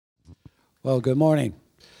Well, good morning.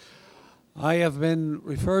 I have been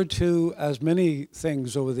referred to as many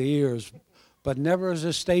things over the years, but never as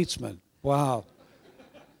a statesman. Wow.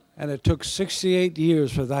 And it took 68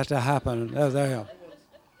 years for that to happen. Oh, there you go.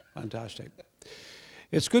 Fantastic.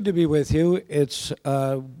 It's good to be with you. It's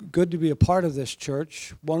good to be a part of this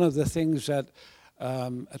church. One of the things that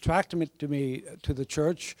attracted me to the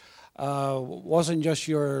church wasn't just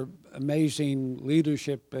your amazing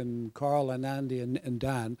leadership and Carl and Andy and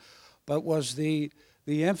Dan, but was the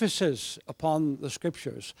emphasis upon the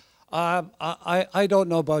scriptures. I don't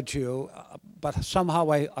know about you, but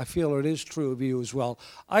somehow I feel it is true of you as well.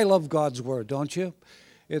 I love God's word, don't you?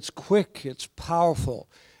 It's quick, it's powerful,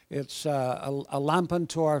 it's a lamp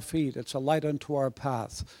unto our feet, it's a light unto our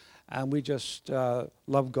path, and we just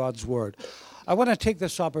love God's word. I want to take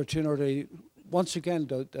this opportunity once again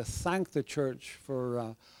to thank the church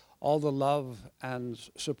for all the love and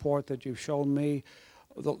support that you've shown me.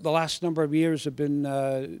 The last number of years have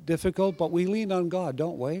been difficult, but we lean on God,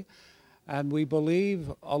 don't we? And we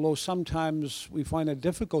believe, although sometimes we find it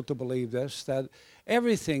difficult to believe this, that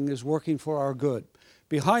everything is working for our good.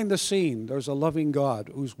 Behind the scene, there's a loving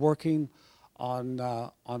God who's working on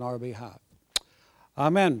our behalf.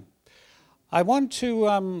 Amen. I want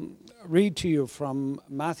to read to you from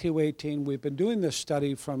Matthew 18. We've been doing this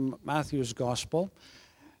study from Matthew's Gospel,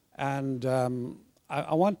 and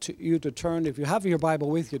I want you to turn, if you have your Bible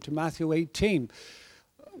with you, to Matthew 18.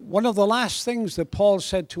 One of the last things that Paul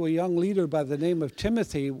said to a young leader by the name of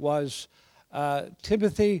Timothy was,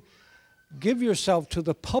 Timothy, give yourself to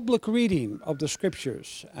the public reading of the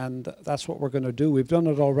Scriptures. And that's what we're going to do. We've done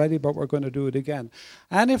it already, but we're going to do it again.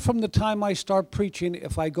 And if from the time I start preaching,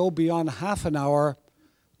 if I go beyond half an hour,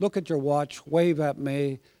 look at your watch, wave at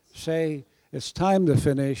me, say, it's time to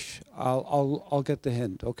finish, I'll get the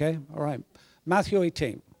hint, okay? All right. Matthew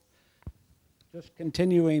 18. Just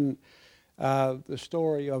continuing the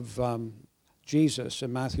story of Jesus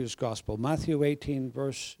in Matthew's Gospel. Matthew 18,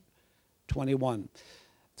 verse 21.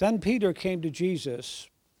 Then Peter came to Jesus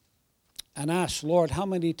and asked, Lord, how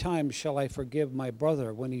many times shall I forgive my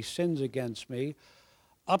brother when he sins against me?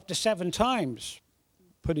 Up to 7 times.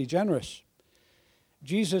 Pretty generous.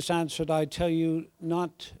 Jesus answered, I tell you,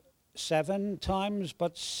 not 7 times,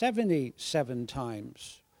 but 77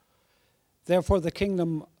 times. Therefore the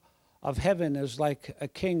kingdom of heaven is like a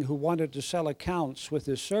king who wanted to settle accounts with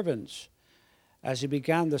his servants. As he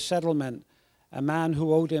began the settlement, a man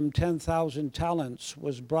who owed him 10,000 talents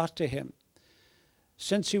was brought to him.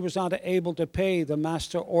 Since he was not able to pay, the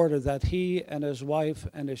master ordered that he and his wife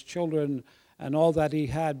and his children and all that he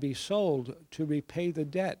had be sold to repay the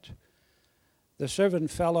debt. The servant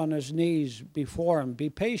fell on his knees before him. Be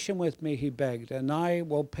patient with me, he begged, and I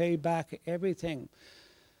will pay back everything.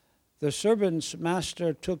 The servant's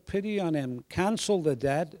master took pity on him, canceled the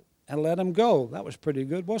debt, and let him go. That was pretty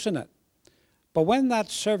good, wasn't it? But when that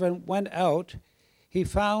servant went out, he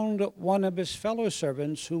found one of his fellow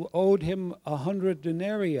servants who owed him 100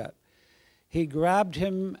 denarii. He grabbed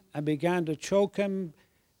him and began to choke him.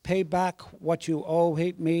 Pay back what you owe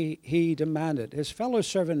me, he demanded. His fellow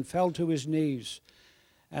servant fell to his knees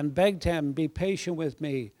and begged him, be patient with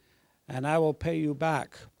me, and I will pay you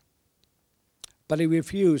back. But he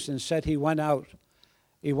refused and said he went off,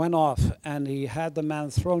 and he had the man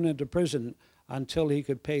thrown into prison until he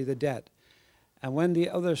could pay the debt. And when the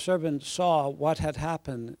other servants saw what had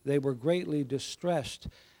happened, they were greatly distressed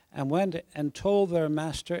and went and told their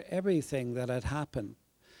master everything that had happened.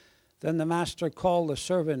 Then the master called the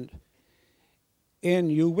servant in.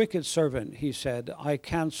 You wicked servant, he said, I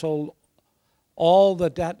cancel all the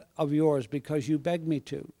debt of yours because you begged me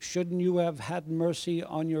to. Shouldn't you have had mercy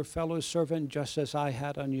on your fellow servant just as I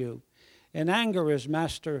had on you? In anger, his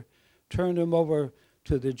master turned him over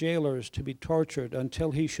to the jailers to be tortured until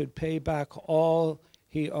he should pay back all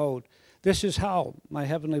he owed. This is how my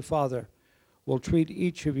heavenly Father will treat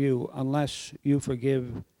each of you unless you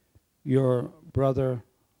forgive your brother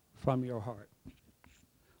from your heart.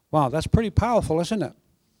 Wow, that's pretty powerful, isn't it?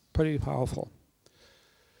 Pretty powerful.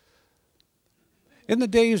 In the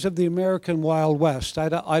days of the American Wild West,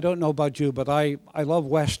 I don't know about you, but I love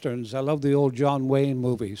Westerns. I love the old John Wayne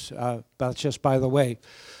movies. That's just by the way.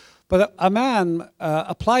 But a man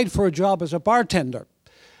applied for a job as a bartender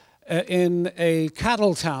in a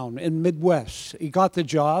cattle town in Midwest. He got the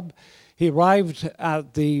job. He arrived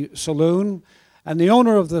at the saloon, and the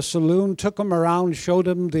owner of the saloon took him around, showed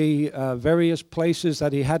him the various places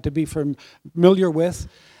that he had to be familiar with.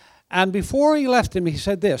 And before he left him, he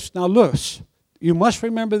said this, now Lewis, you must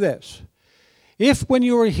remember this. If when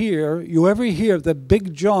you are here, you ever hear that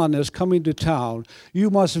Big John is coming to town, you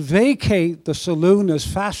must vacate the saloon as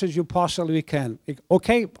fast as you possibly can.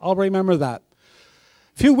 Okay, I'll remember that.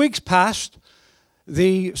 A few weeks passed.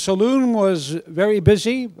 The saloon was very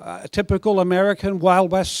busy, a typical American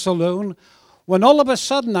Wild West saloon, when all of a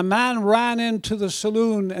sudden a man ran into the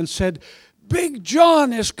saloon and said, Big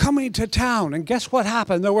John is coming to town. And guess what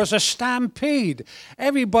happened? There was a stampede.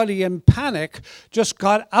 Everybody in panic just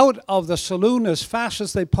got out of the saloon as fast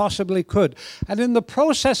as they possibly could. And in the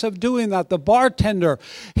process of doing that, the bartender,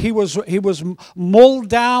 he was mulled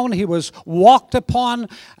down, he was walked upon,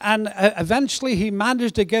 and eventually he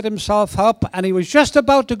managed to get himself up, and he was just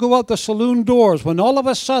about to go out the saloon doors when all of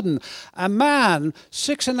a sudden a man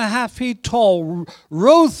 6.5 feet tall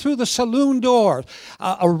rode through the saloon door,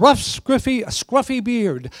 a rough, scruffy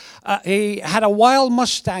beard. He had a wild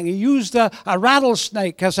Mustang. He used a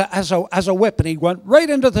rattlesnake as a whip, and he went right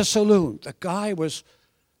into the saloon. The guy was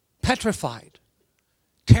petrified,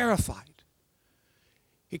 terrified.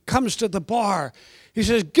 He comes to the bar. He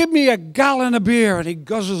says, give me a gallon of beer, and he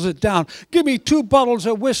guzzles it down. Give me 2 bottles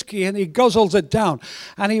of whiskey, and he guzzles it down.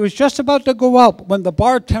 And he was just about to go out when the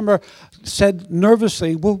bartender said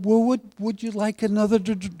nervously, well, would you like another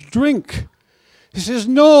drink? He says,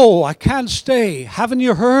 no, I can't stay. Haven't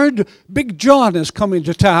you heard? Big John is coming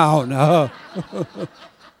to town.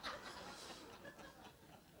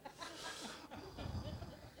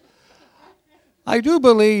 I do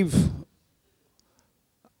believe,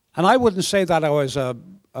 and I wouldn't say that I was a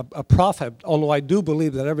prophet, although I do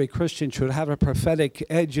believe that every Christian should have a prophetic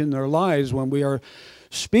edge in their lives when we are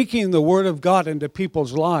speaking the Word of God into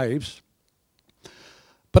people's lives.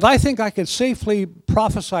 But I think I could safely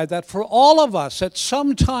prophesy that for all of us at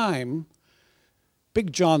some time,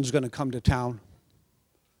 Big John's going to come to town.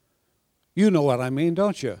 You know what I mean,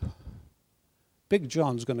 don't you? Big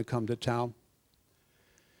John's going to come to town.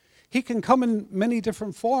 He can come in many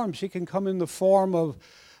different forms. He can come in the form of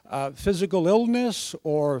physical illness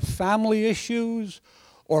or family issues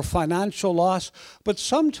or financial loss. But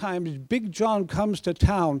sometimes Big John comes to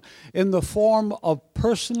town in the form of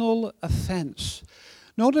personal offense.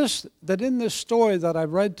 Notice that in this story that I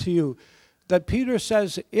read to you, that Peter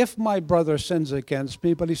says, if my brother sins against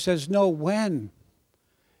me, but he says, no, when?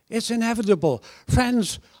 It's inevitable.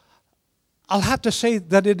 Friends, I'll have to say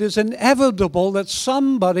that it is inevitable that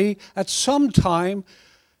somebody at some time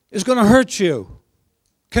is going to hurt you.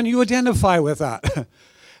 Can you identify with that?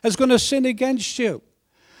 Is going to sin against you.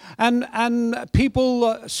 And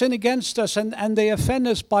people sin against us, and they offend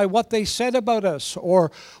us by what they said about us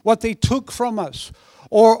or what they took from us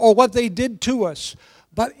or what they did to us.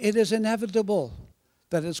 But it is inevitable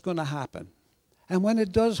that it's going to happen. And when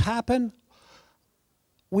it does happen,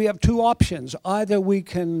 we have 2 options. Either we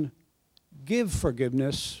can give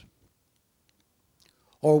forgiveness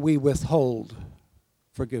or we withhold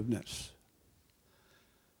forgiveness.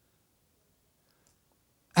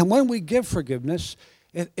 And when we give forgiveness,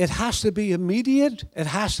 it has to be immediate, it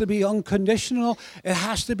has to be unconditional, it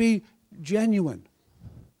has to be genuine.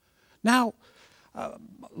 Now, a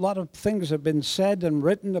lot of things have been said and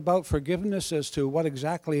written about forgiveness as to what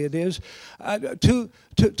exactly it is.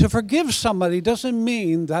 To forgive somebody doesn't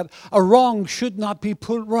mean that a wrong should not be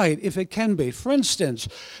put right if it can be. For instance,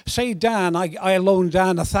 say Dan, I loaned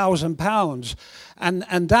Dan £1,000,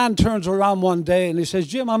 and Dan turns around one day and he says,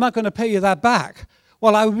 Jim, I'm not going to pay you that back.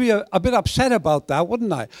 Well, I would be a bit upset about that,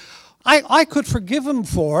 wouldn't I? I could forgive him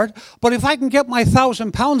for it, but if I can get my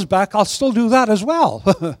 £1,000 back, I'll still do that as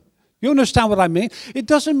well. You understand what I mean? It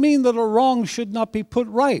doesn't mean that a wrong should not be put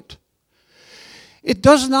right. It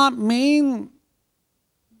does not mean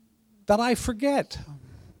that I forget.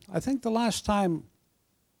 I think the last time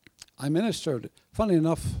I ministered, funny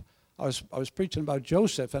enough, I was preaching about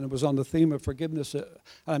Joseph, and it was on the theme of forgiveness. And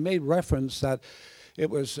I made reference that it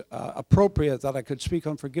was appropriate that I could speak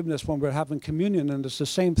on forgiveness when we're having communion, and it's the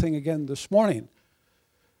same thing again this morning.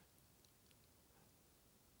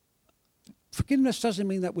 Forgiveness doesn't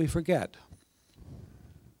mean that we forget.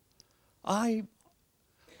 I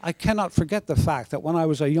cannot forget the fact that when I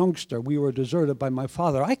was a youngster, we were deserted by my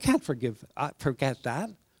father. I can't forget that,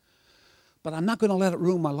 but I'm not going to let it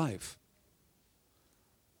ruin my life.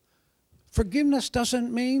 Forgiveness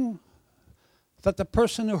doesn't mean that the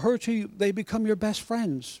person who hurt you, they become your best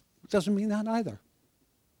friends. It doesn't mean that either.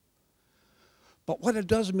 But what it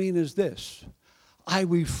does mean is this: I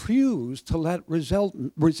refuse to let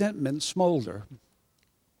resentment smolder.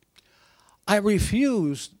 I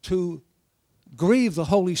refuse to grieve the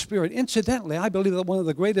Holy Spirit. Incidentally, I believe that one of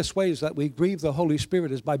the greatest ways that we grieve the Holy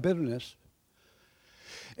Spirit is by bitterness.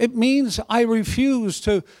 It means I refuse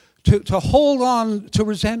to to hold on to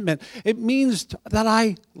resentment. It means that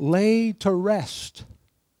I lay to rest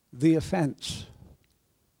the offense.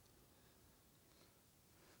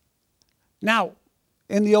 Now,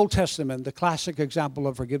 in the Old Testament, the classic example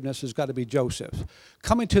of forgiveness has got to be Joseph.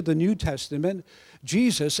 Coming to the New Testament,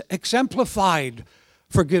 Jesus exemplified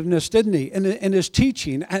forgiveness, didn't he, in his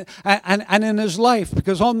teaching and in his life?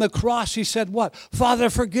 Because on the cross he said what? Father,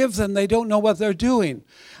 forgive them. They don't know what they're doing.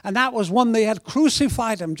 And that was when they had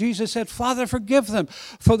crucified him. Jesus said, Father, forgive them,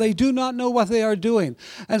 for they do not know what they are doing.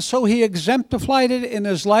 And so he exemplified it in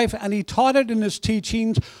his life, and he taught it in his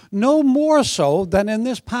teachings, no more so than in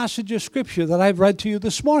this passage of Scripture that I've read to you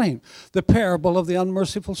this morning, the parable of the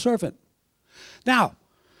unmerciful servant. Now,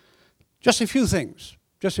 just a few things,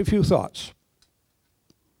 just a few thoughts.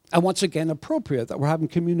 And once again, appropriate that we're having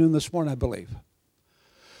communion this morning, I believe.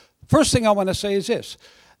 First thing I want to say is this,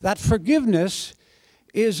 that forgiveness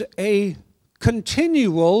is a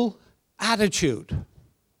continual attitude.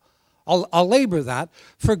 I'll labor that.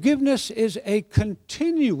 Forgiveness is a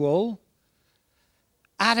continual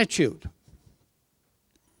attitude.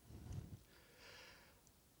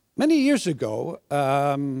 Many years ago,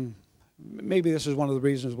 maybe this is one of the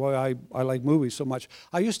reasons why I like movies so much.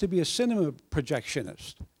 I used to be a cinema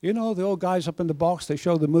projectionist. You know, the old guys up in the box, they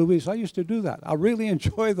show the movies. I used to do that. I really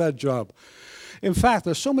enjoy that job. In fact,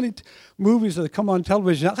 there's so many movies that come on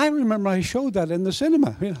television. I remember I showed that in the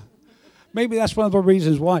cinema. You know, maybe that's one of the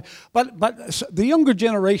reasons why. But the younger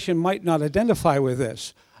generation might not identify with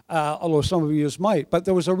this, although some of you might. But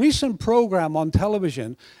there was a recent program on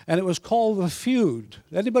television, and it was called The Feud.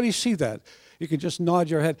 Anybody see that? You can just nod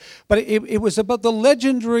your head. But it was about the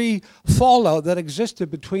legendary fallout that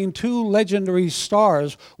existed between two legendary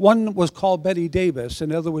stars. One was called Bette Davis,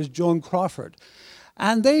 and the other was Joan Crawford.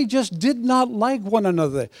 And they just did not like one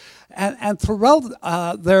another. And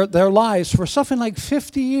throughout their lives, for something like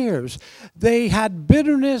 50 years, they had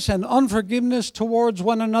bitterness and unforgiveness towards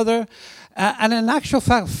one another. And in actual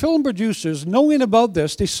fact, film producers, knowing about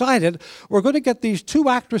this, decided we're going to get these two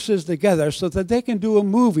actresses together so that they can do a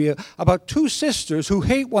movie about two sisters who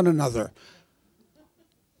hate one another.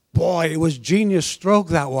 Boy, it was genius stroke,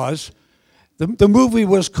 that was. The movie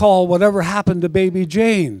was called Whatever Happened to Baby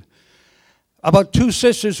Jane, about two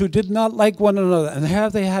sisters who did not like one another. And here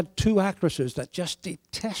they had two actresses that just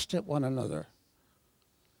detested one another.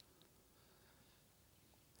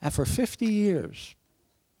 And for 50 years,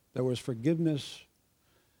 there was forgiveness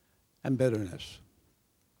and bitterness.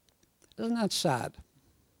 Isn't that sad?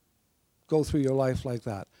 Go through your life like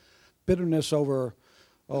that. Bitterness over,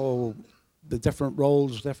 the different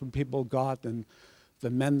roles different people got and the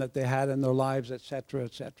men that they had in their lives, etc.,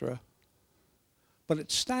 etc. But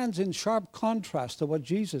it stands in sharp contrast to what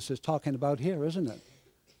Jesus is talking about here, isn't it?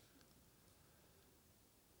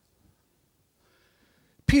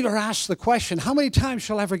 Peter asked the question, how many times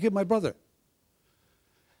shall I forgive my brother?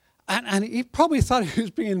 And he probably thought he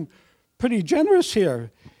was being pretty generous here.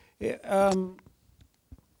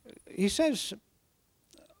 He says,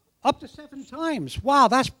 up to 7 times. Wow,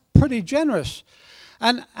 that's pretty generous.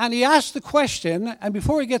 And he asked the question, and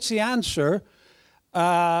before he gets the answer,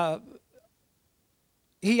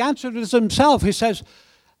 he answered it himself. He says,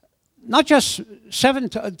 not just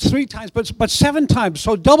 3 times, but 7 times.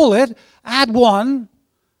 So double it, add 1.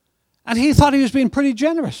 And he thought he was being pretty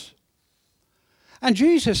generous. And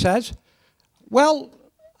Jesus says, well,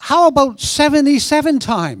 how about 77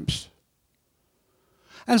 times?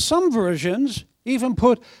 And some versions even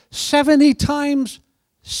put 70 times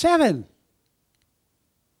 7.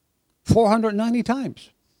 490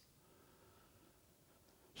 times.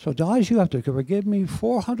 So, guys, you have to forgive me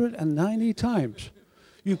 490 times.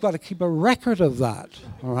 You've got to keep a record of that,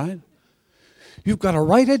 all right? You've got to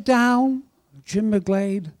write it down. Jim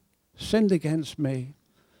McGlade sinned against me.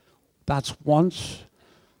 That's once.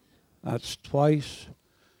 That's twice.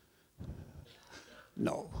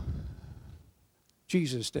 No.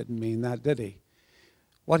 Jesus didn't mean that, did he?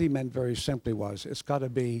 What he meant very simply was, it's got to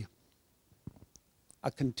be a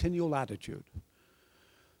continual attitude.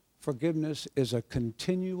 Forgiveness is a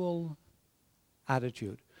continual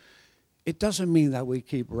attitude. It doesn't mean that we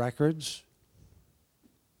keep records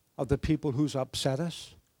of the people who's upset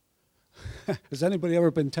us. Has anybody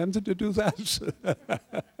ever been tempted to do that?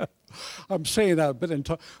 I'm saying that a bit in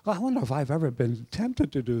talk. I wonder if I've ever been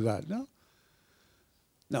tempted to do that.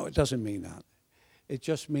 No, it doesn't mean that. It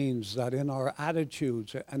just means that in our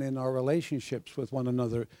attitudes and in our relationships with one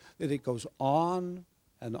another, that it goes on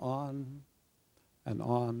and on and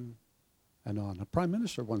on and on. A prime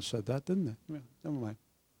minister once said that, didn't they? Yeah, never mind.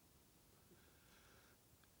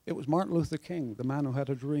 It was Martin Luther King, the man who had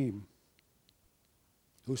a dream,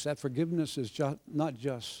 who said forgiveness is not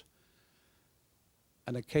just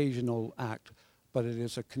an occasional act, but it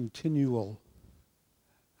is a continual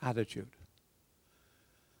attitude.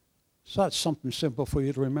 So that's something simple for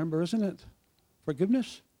you to remember, isn't it?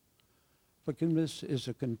 Forgiveness. Forgiveness is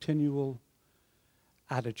a continual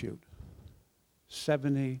attitude.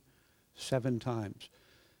 77 times.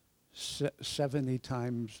 70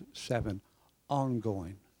 times 7.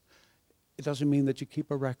 Ongoing. It doesn't mean that you keep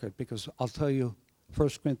a record, because I'll tell you, 1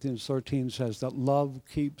 Corinthians 13 says that love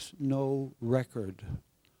keeps no record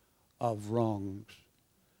of wrongs.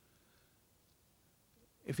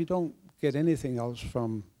 If you don't get anything else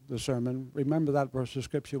from the sermon, remember that verse of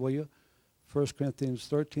Scripture, will you? 1 Corinthians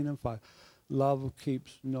 13 and 5. Love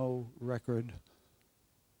keeps no record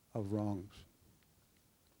of wrongs.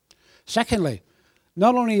 Secondly,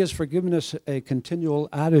 not only is forgiveness a continual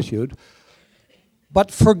attitude, but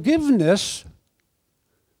forgiveness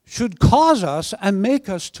should cause us and make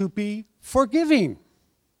us to be forgiving.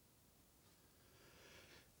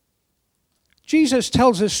 Jesus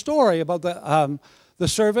tells this story about the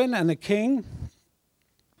servant and the king.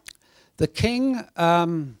 The king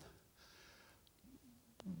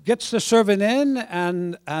gets the servant in,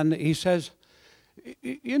 and he says,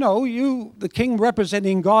 you know, the king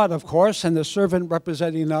representing God, of course, and the servant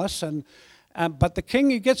representing us, but the king,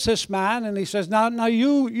 he gets this man, and he says, now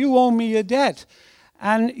you owe me a debt,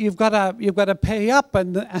 and you've got to pay up.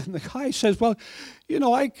 And the guy says, well, you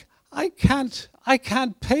know, I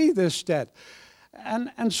can't pay this debt.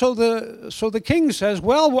 And so the king says,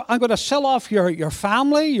 well, I'm going to sell off your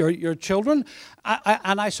family, your children.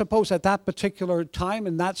 And I suppose at that particular time,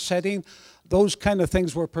 in that setting, those kind of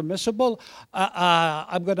things were permissible.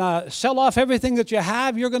 I'm going to sell off everything that you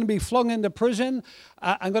have. You're going to be flung into prison.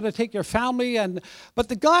 I'm going to take your family. But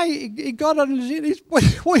the guy, he got on his knees.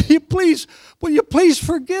 Will you please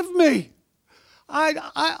forgive me?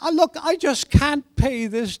 Look, I just can't pay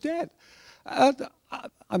this debt.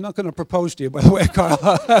 I'm not going to propose to you, by the way, Carl.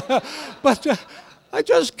 But I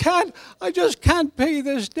just can't pay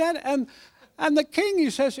this debt. And the king,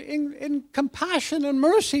 he says, in compassion and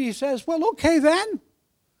mercy, he says, well, okay then.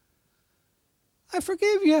 I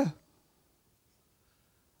forgive you.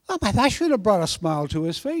 Oh, man, that should have brought a smile to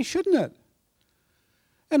his face, shouldn't it?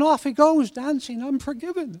 And off he goes, dancing, I'm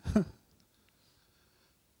forgiven.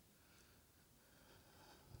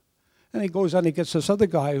 And he goes and he gets this other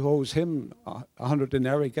guy who owes him 100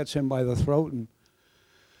 denarii, gets him by the throat. And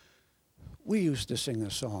we used to sing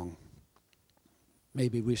a song.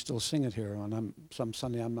 Maybe we still sing it here on some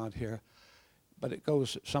Sunday I'm not here. But it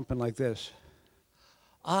goes something like this.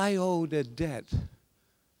 I owed a debt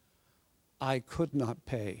I could not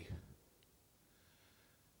pay.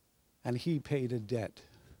 And he paid a debt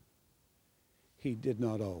he did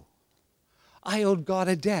not owe. I owed God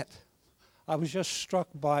a debt. I was just struck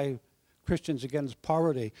by Christians Against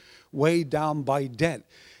Poverty, weighed down by debt.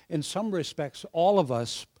 In some respects, all of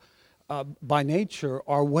us, by nature,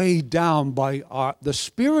 are weighed down by the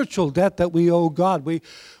spiritual debt that we owe God.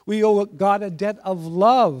 We owe God a debt of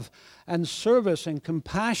love and service and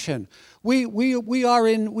compassion. We are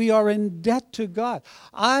in debt to God.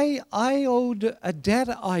 I owed a debt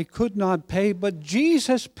I could not pay, but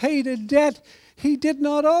Jesus paid a debt he did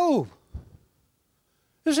not owe.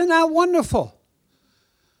 Isn't that wonderful?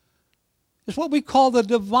 It's what we call the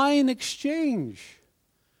divine exchange.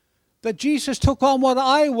 That Jesus took on what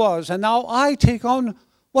I was, and now I take on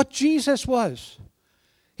what Jesus was.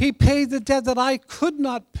 He paid the debt that I could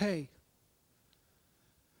not pay.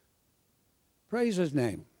 Praise his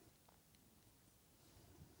name.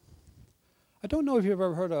 I don't know if you've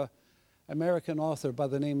ever heard an American author by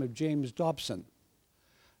the name of James Dobson.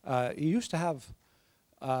 He used to have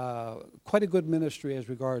quite a good ministry as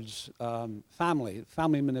regards family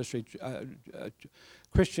ministry,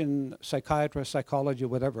 Christian psychiatrist, psychology,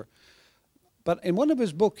 whatever. But in one of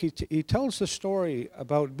his books, he tells the story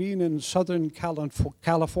about being in Southern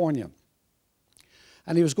California.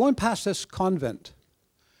 And he was going past this convent.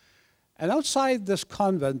 And outside this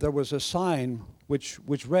convent, there was a sign which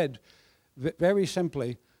read very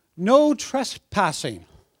simply, "No trespassing."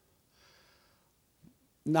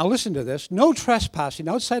 Now listen to this. No trespassing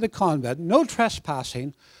outside a convent, no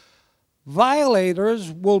trespassing.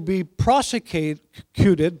 Violators will be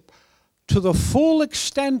prosecuted to the full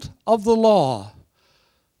extent of the law.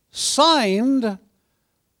 Signed,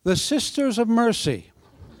 the Sisters of Mercy.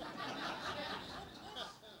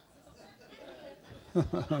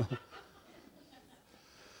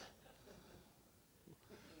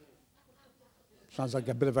 Sounds like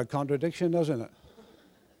a bit of a contradiction, doesn't it?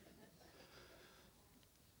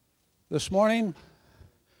 This morning,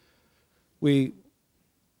 we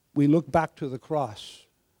look back to the cross.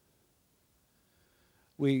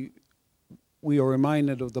 We we are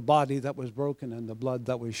reminded of the body that was broken and the blood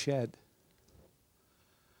that was shed.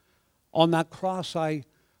 On that cross, I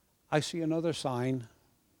see another sign,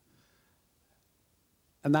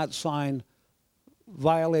 and that sign,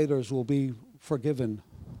 violators will be forgiven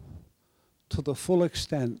to the full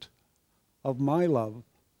extent of my love,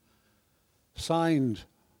 signed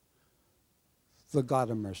the God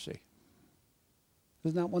of mercy.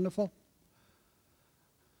 Isn't that wonderful?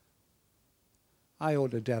 I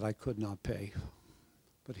owed a debt I could not pay,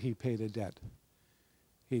 but he paid a debt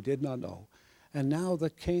he did not owe. And now the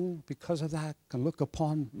king, because of that, can look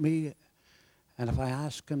upon me, and if I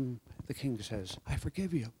ask him, the king says, I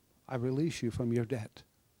forgive you. I release you from your debt.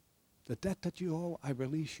 The debt that you owe, I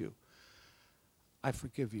release you. I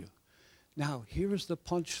forgive you. Now, here is the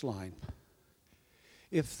punchline.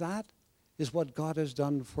 If that is what God has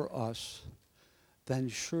done for us, then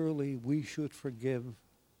surely we should forgive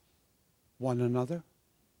one another.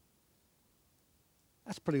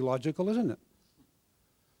 That's pretty logical, isn't it?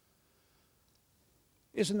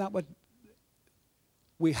 Isn't that what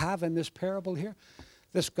we have in this parable here?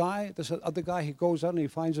 This guy, this other guy, he goes out and he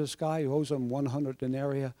finds this guy who owes him 100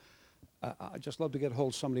 denarii. I'd just love to get hold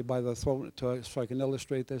of somebody by the throat so I can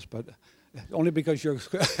illustrate this, but only because you're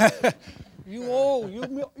you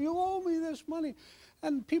owe me this money.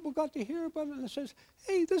 And people got to hear about it, and it says,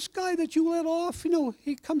 hey, this guy that you let off,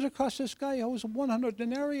 he comes across this guy who owes him 100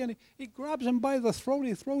 denarii, and he grabs him by the throat,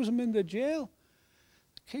 he throws him into jail.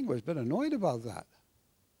 The king was a bit annoyed about that.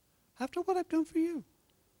 After what I've done for you.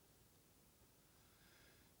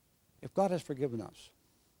 If God has forgiven us,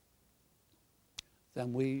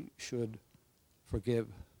 then we should forgive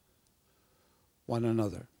one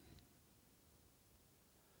another.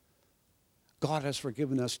 God has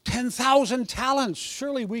forgiven us 10,000 talents.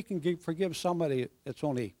 Surely we can forgive somebody that's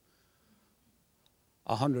only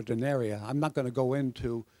 100 denarii. I'm not going to go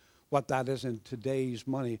into what that is in today's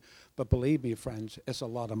money, but believe me, friends, it's a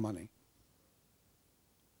lot of money.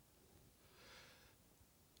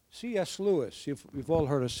 C.S. Lewis, you've all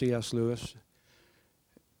heard of C.S. Lewis.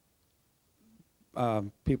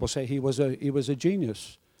 People say he was a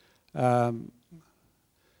genius.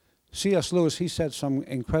 C.S. Lewis, he said some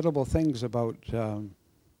incredible things about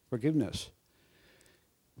forgiveness.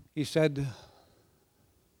 He said,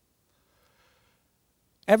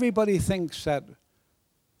 everybody thinks that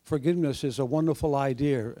forgiveness is a wonderful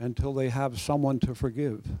idea until they have someone to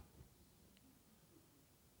forgive.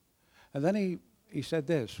 And then he said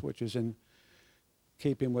this, which is in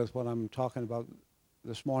keeping with what I'm talking about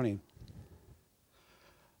this morning.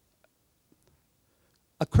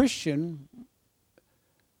 A Christian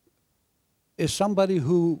is somebody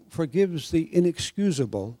who forgives the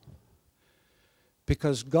inexcusable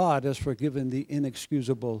because God has forgiven the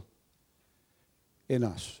inexcusable in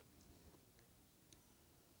us.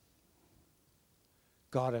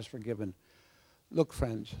 God has forgiven. Look,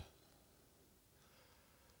 friends,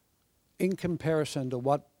 in comparison to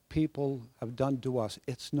what people have done to us,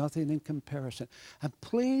 it's nothing in comparison. And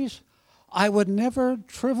please, I would never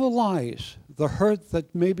trivialize the hurt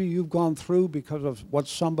that maybe you've gone through because of what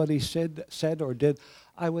somebody said or did.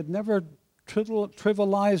 I would never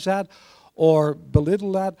trivialize that or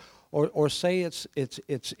belittle that or say it's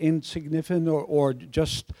insignificant or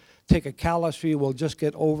just take a callous view, we'll just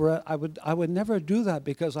get over it. I would never do that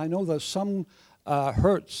because I know that some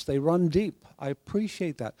hurts, they run deep. I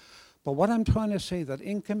appreciate that. But what I'm trying to say, that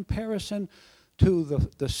in comparison to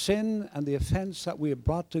the sin and the offense that we have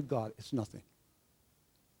brought to God, it's nothing.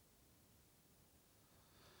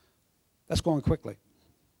 That's going quickly.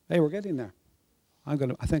 Hey, we're getting there. I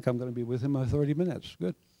think I'm going to be within my 30 minutes.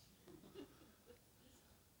 Good.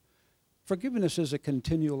 Forgiveness is a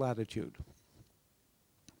continual attitude.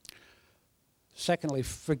 Secondly,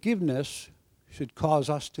 forgiveness should cause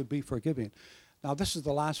us to be forgiving. Now, this is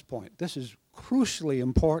the last point. This is crucially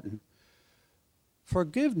important.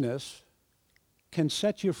 Forgiveness can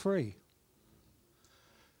set you free.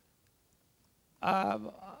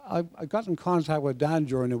 I got in contact with Dan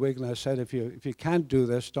during the week, and I said, if you can't do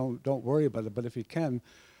this, don't worry about it. But if you can,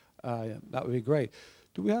 that would be great.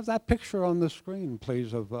 Do we have that picture on the screen,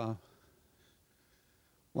 please? Of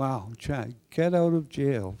wow, Chad, get out of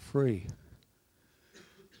jail free.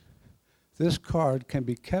 This card can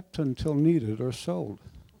be kept until needed or sold.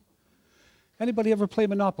 Anybody ever play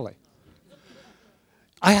Monopoly?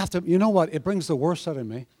 I have to, you know what? It brings the worst out of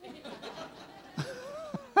me.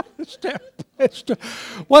 It's terrible.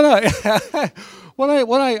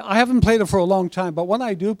 I haven't played it for a long time, but when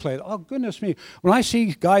I do play it, oh goodness me, when I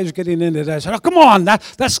see guys getting into that, I say, oh come on,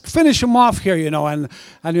 let's finish him off here, and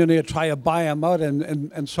you try to buy him out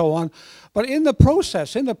and so on. But in the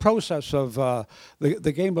process of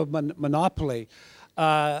the game of Monopoly,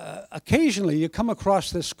 occasionally you come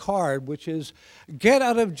across this card which is get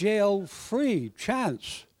out of jail free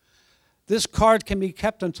chance. This card can be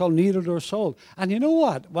kept until needed or sold. And you know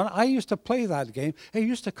what? When I used to play that game, it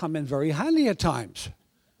used to come in very handy at times.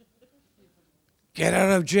 Get out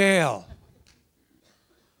of jail.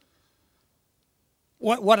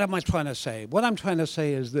 What am I trying to say? What I'm trying to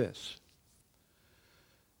say is this.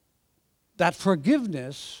 That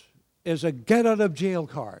forgiveness is a get out of jail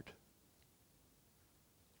card.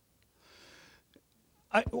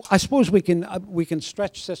 I suppose we can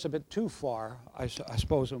stretch this a bit too far, I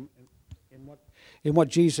suppose, in what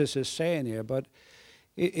Jesus is saying here, but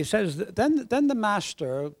it says, then the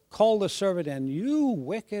master called the servant in, you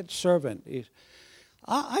wicked servant.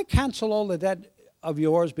 I cancel all the debt of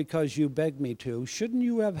yours because you begged me to. Shouldn't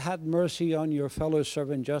you have had mercy on your fellow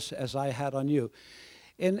servant just as I had on you?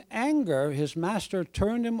 In anger, his master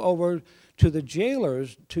turned him over to the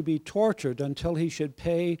jailers to be tortured until he should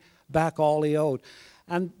pay back all he owed.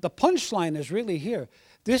 And the punchline is really here.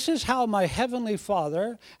 This is how my heavenly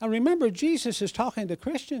Father, and remember Jesus is talking to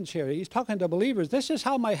Christians here, he's talking to believers. This is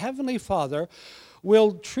how my heavenly Father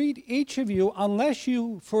will treat each of you unless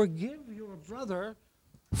you forgive your brother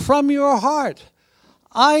from your heart.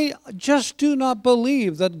 I just do not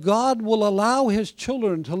believe that God will allow his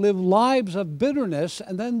children to live lives of bitterness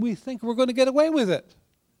and then we think we're going to get away with it.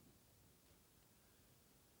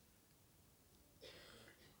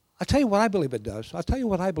 I'll tell you what I believe it does. I'll tell you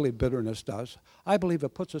what I believe bitterness does. I believe it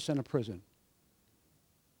puts us in a prison.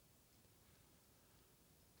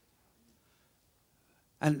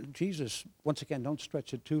 And Jesus, once again, don't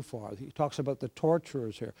stretch it too far. He talks about the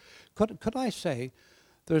torturers here. Could I say,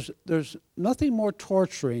 there's nothing more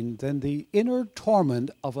torturing than the inner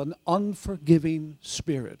torment of an unforgiving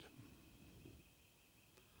spirit.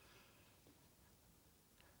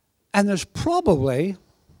 And there's probably,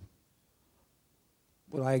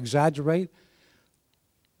 would I exaggerate,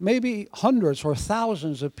 maybe hundreds or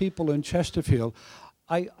thousands of people in Chesterfield.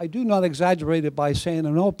 I do not exaggerate it by saying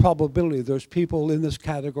in all probability there's people in this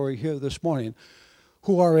category here this morning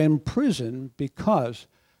who are in prison because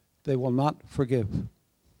they will not forgive.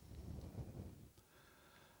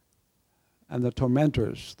 And the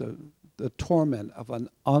tormentors, the torment of an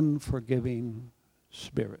unforgiving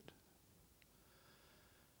spirit.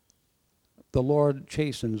 The Lord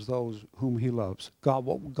chastens those whom he loves. God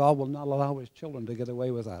will not allow his children to get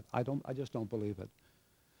away with that. I just don't believe it.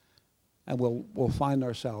 And we'll find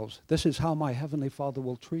ourselves, this is how my heavenly Father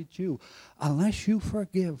will treat you unless you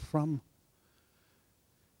forgive from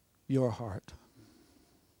your heart.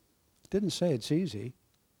 Didn't say it's easy,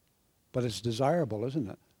 but it's desirable, isn't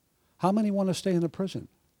it? How many want to stay in a prison?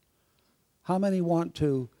 How many want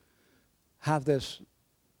to have this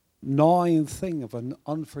gnawing thing of an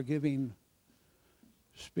unforgiving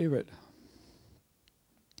spirit?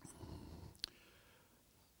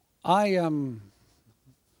 I'm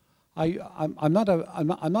not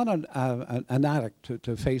an addict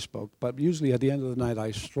to Facebook, but usually at the end of the night I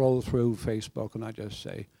stroll through Facebook and I just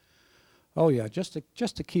say, oh yeah, just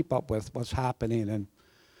to keep up with what's happening, and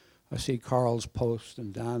I see Carl's posts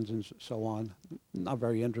and Dan's and so on. Not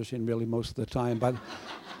very interesting really most of the time, but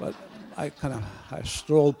I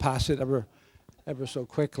stroll past it ever so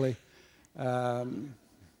quickly.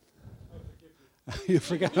 You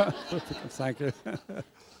forget. Thank you.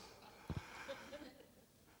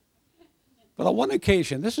 But on one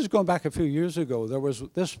occasion, this is going back a few years ago, there was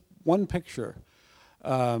this one picture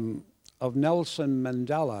of Nelson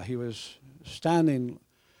Mandela. He was standing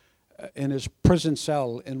in his prison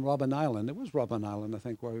cell in Robben Island. It was Robben Island, I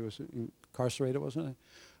think, where he was incarcerated, wasn't it?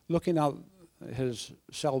 Looking out his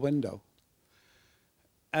cell window.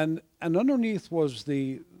 And underneath was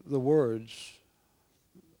the words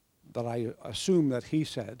that I assume that he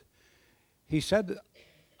said. He said,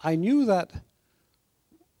 I knew that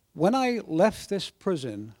when I left this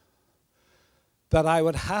prison that I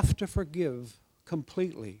would have to forgive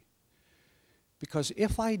completely, because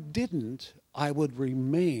if I didn't, I would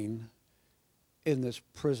remain in this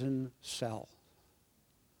prison cell.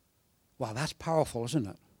 Wow, that's powerful, isn't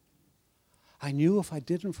it? I knew if I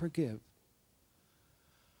didn't forgive,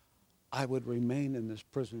 I would remain in this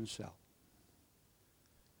prison cell.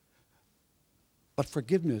 But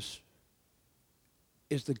forgiveness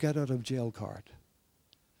is the get out of jail card.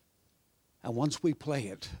 And once we play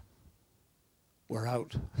it, we're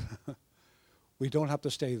out. We don't have to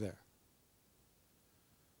stay there.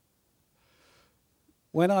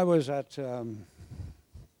 When I was at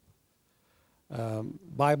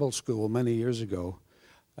Bible school many years ago,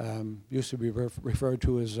 used to be referred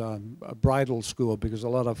to as a bridal school because a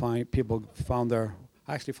lot of people found their,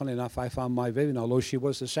 actually funny enough, I found my Vivian, although she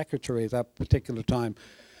was the secretary at that particular time.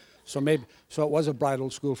 So it was a bridal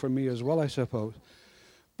school for me as well, I suppose.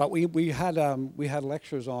 But we had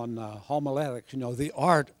lectures on homiletics, the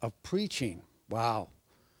art of preaching. Wow.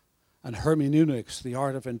 And hermeneutics, the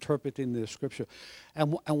art of interpreting the scripture.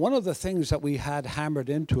 And one of the things that we had hammered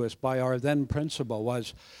into us by our then principal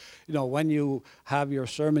was, when you have your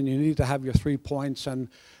sermon, you need to have your 3 points, and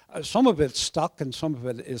some of it stuck and some of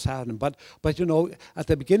it is happening. But at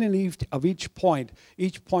the beginning of each point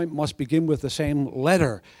must begin with the same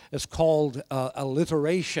letter. It's called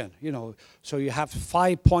alliteration, So you have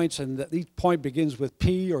 5 points, and each point begins with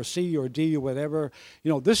P or C or D or whatever.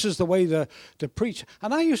 This is the way to preach.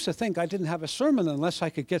 And I used to think I didn't have a sermon unless I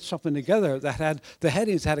could get something together that had, the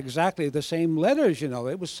headings had exactly the same letters,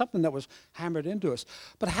 It was something that was hammered into us.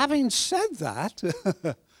 But having said that,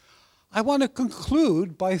 I want to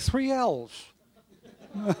conclude by 3 L's.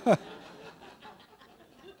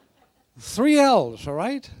 3 L's, all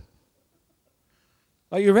right?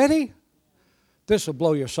 Are you ready? This will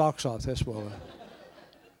blow your socks off, this will.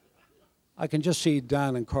 I can just see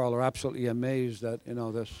Dan and Carl are absolutely amazed that,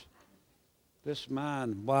 this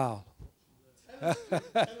man, wow.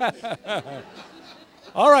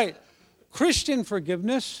 All right, Christian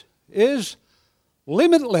forgiveness is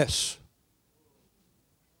limitless.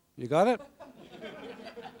 You got it?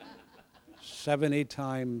 70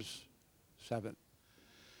 times 7.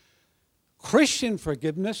 Christian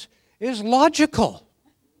forgiveness is logical.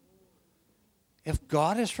 If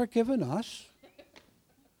God has forgiven us,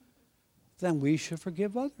 then we should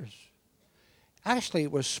forgive others. Actually,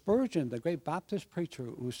 it was Spurgeon, the great Baptist preacher,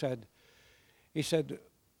 who said,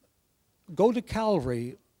 go to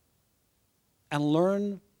Calvary and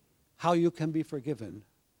learn how you can be forgiven.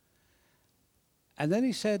 And then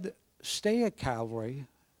he said, stay at Calvary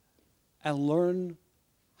and learn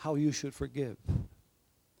how you should forgive.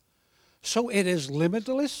 So it is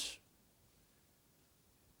limitless.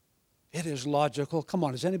 It is logical. Come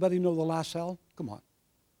on, does anybody know the last L? Come on.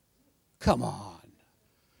 Come on.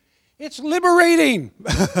 It's liberating.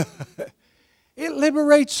 It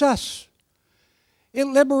liberates us. It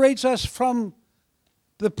liberates us from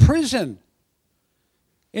the prison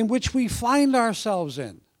in which we find ourselves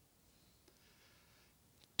in.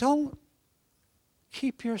 Don't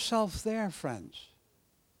keep yourself there, friends.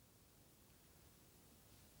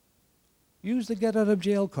 Use the get out of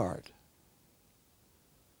jail card.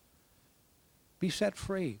 Be set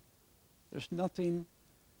free. There's nothing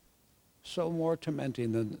so more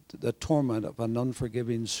tormenting than the torment of an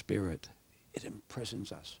unforgiving spirit. It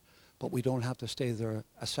imprisons us. But we don't have to stay there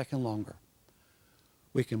a second longer.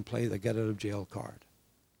 We can play the get out of jail card.